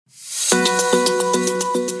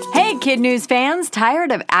Kid News fans,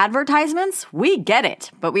 tired of advertisements? We get it,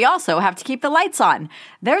 but we also have to keep the lights on.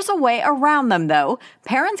 There's a way around them, though.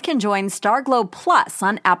 Parents can join Starglow Plus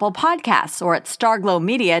on Apple Podcasts or at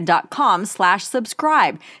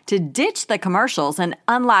starglowmedia.com/subscribe to ditch the commercials and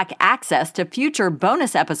unlock access to future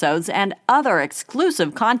bonus episodes and other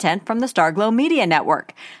exclusive content from the Starglow Media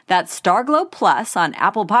Network. That's Starglow Plus on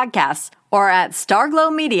Apple Podcasts or at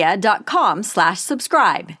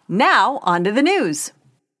starglowmedia.com/subscribe. Now, on to the news.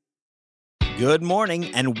 Good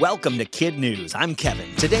morning and welcome to Kid News. I'm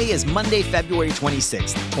Kevin. Today is Monday, February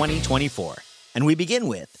 26th, 2024. And we begin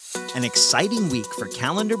with an exciting week for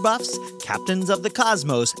calendar buffs, captains of the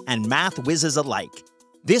cosmos, and math whizzes alike.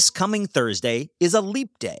 This coming Thursday is a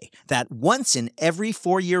leap day, that once in every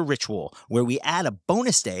 4-year ritual where we add a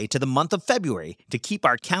bonus day to the month of February to keep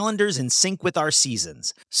our calendars in sync with our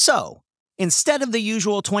seasons. So, instead of the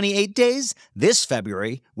usual 28 days, this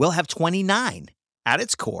February will have 29. At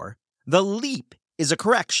its core, the leap is a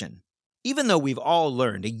correction. Even though we've all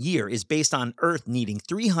learned a year is based on Earth needing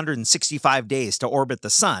 365 days to orbit the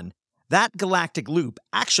Sun, that galactic loop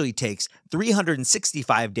actually takes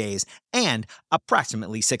 365 days and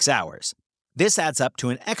approximately 6 hours. This adds up to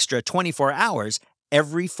an extra 24 hours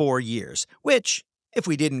every 4 years, which, if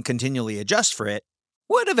we didn't continually adjust for it,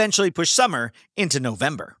 would eventually push summer into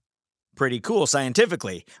November. Pretty cool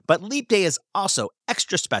scientifically, but Leap Day is also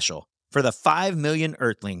extra special for the 5 million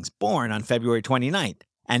Earthlings born on February 29th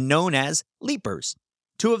and known as Leapers.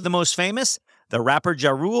 Two of the most famous, the rapper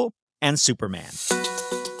Ja Rule and Superman.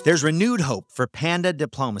 There's renewed hope for panda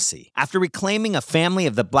diplomacy. After reclaiming a family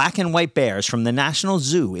of the black and white bears from the National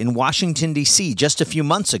Zoo in Washington, D.C. just a few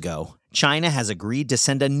months ago, China has agreed to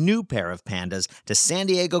send a new pair of pandas to San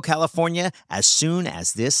Diego, California as soon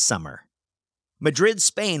as this summer. Madrid,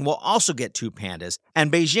 Spain will also get 2 pandas,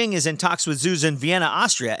 and Beijing is in talks with zoos in Vienna,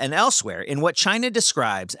 Austria, and elsewhere in what China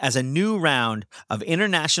describes as a new round of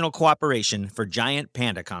international cooperation for giant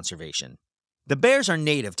panda conservation. The bears are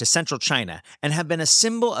native to central China and have been a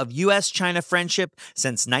symbol of U.S.-China friendship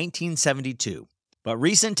since 1972. But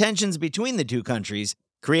recent tensions between the two countries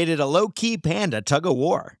created a low-key panda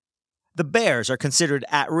tug-of-war. The bears are considered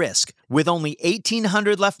at risk, with only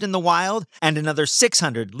 1,800 left in the wild and another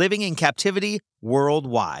 600 living in captivity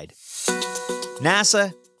worldwide.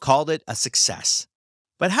 NASA called it a success.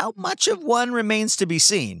 But how much of one remains to be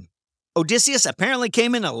seen? Odysseus apparently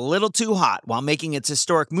came in a little too hot while making its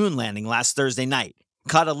historic moon landing last Thursday night,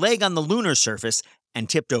 caught a leg on the lunar surface, and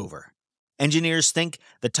tipped over. Engineers think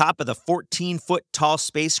the top of the 14-foot-tall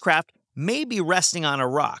spacecraft may be resting on a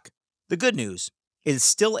rock. The good news: it is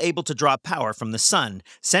still able to draw power from the sun,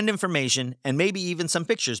 send information, and maybe even some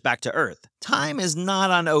pictures back to Earth. Time is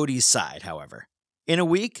not on Odie's side, however. In a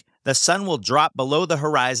week, the sun will drop below the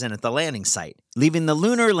horizon at the landing site, leaving the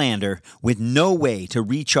lunar lander with no way to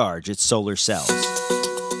recharge its solar cells.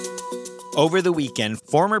 Over the weekend,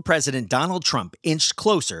 former President Donald Trump inched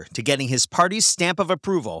closer to getting his party's stamp of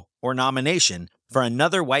approval, or nomination, for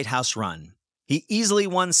another White House run. He easily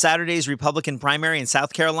won Saturday's Republican primary in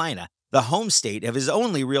South Carolina, the home state of his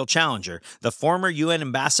only real challenger, the former UN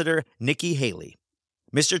ambassador Nikki Haley.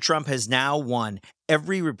 Mr. Trump has now won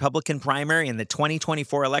every Republican primary in the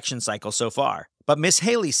 2024 election cycle so far. But Miss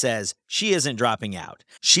Haley says she isn't dropping out.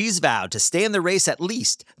 She's vowed to stay in the race at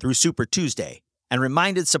least through Super Tuesday, and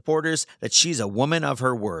reminded supporters that she's a woman of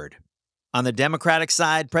her word. On the Democratic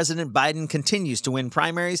side, President Biden continues to win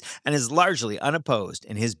primaries and is largely unopposed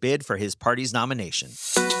in his bid for his party's nomination.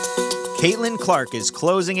 Caitlin Clark is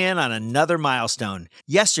closing in on another milestone.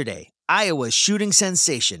 Yesterday, Iowa's shooting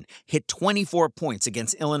sensation hit 24 points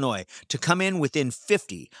against Illinois to come in within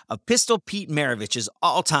 50 of Pistol Pete Maravich's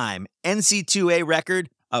all-time NC2A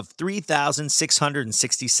record of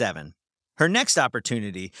 3,667. Her next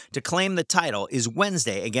opportunity to claim the title is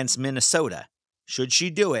Wednesday against Minnesota. Should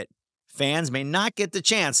she do it, fans may not get the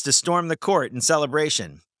chance to storm the court in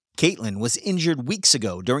celebration. Caitlin was injured weeks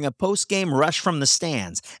ago during a post-game rush from the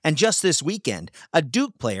stands, and just this weekend, a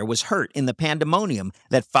Duke player was hurt in the pandemonium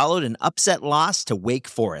that followed an upset loss to Wake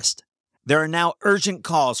Forest. There are now urgent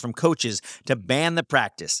calls from coaches to ban the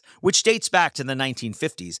practice, which dates back to the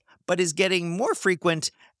 1950s, but is getting more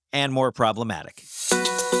frequent and more problematic.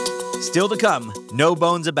 Still to come, no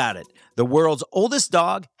bones about it. The world's oldest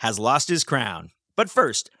dog has lost his crown. But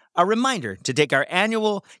first, a reminder to take our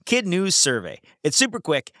annual Kid News survey. It's super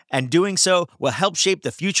quick, and doing so will help shape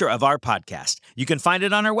the future of our podcast. You can find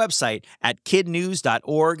it on our website at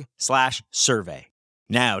kidnews.org/survey.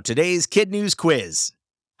 Now, today's Kid News quiz.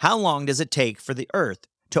 How long does it take for the Earth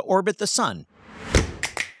to orbit the Sun?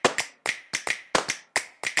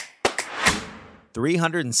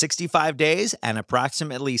 365 days and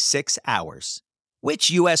approximately 6 hours.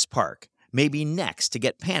 Which U.S. park may be next to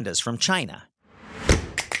get pandas from China?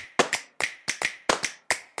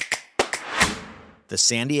 The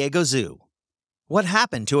San Diego Zoo. What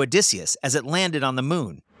happened to Odysseus as it landed on the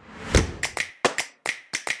moon?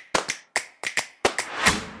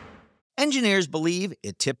 Engineers believe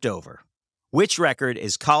it tipped over. Which record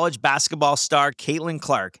is college basketball star Caitlin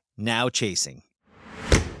Clark now chasing?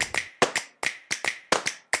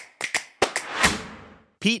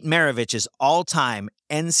 Pete Maravich's all-time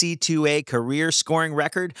NC2A career scoring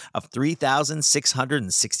record of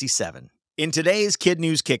 3,667. In today's Kid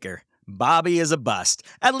News Kicker, Bobby is a bust,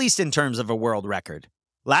 at least in terms of a world record.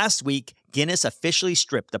 Last week, Guinness officially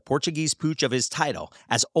stripped the Portuguese pooch of his title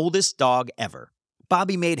as oldest dog ever.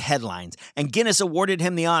 Bobby made headlines, and Guinness awarded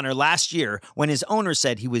him the honor last year when his owner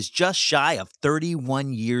said he was just shy of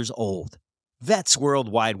 31 years old. Vets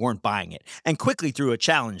worldwide weren't buying it and quickly threw a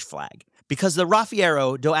challenge flag because the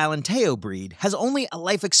Rafeiro do Alentejo breed has only a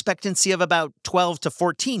life expectancy of about 12 to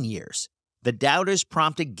 14 years. The doubters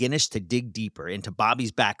prompted Guinness to dig deeper into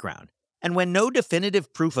Bobby's background, and when no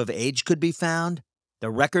definitive proof of age could be found, the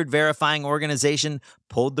record-verifying organization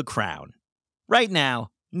pulled the crown. Right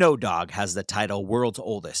now, no dog has the title world's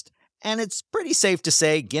oldest, and it's pretty safe to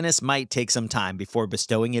say Guinness might take some time before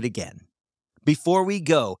bestowing it again. Before we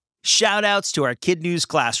go, shout-outs to our Kid News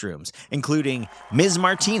classrooms, including Ms.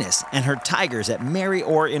 Martinez and her Tigers at Mary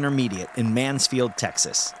Orr Intermediate in Mansfield,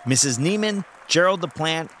 Texas, Mrs. Neiman, Gerald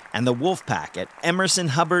DePlant, and the Wolfpack at Emerson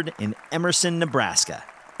Hubbard in Emerson, Nebraska,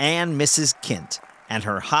 and Mrs. Kint and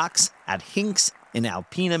her Hawks at Hinks in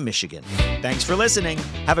Alpena, Michigan. Thanks for listening.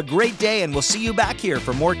 Have a great day, and we'll see you back here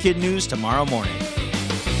for more Kid News tomorrow morning.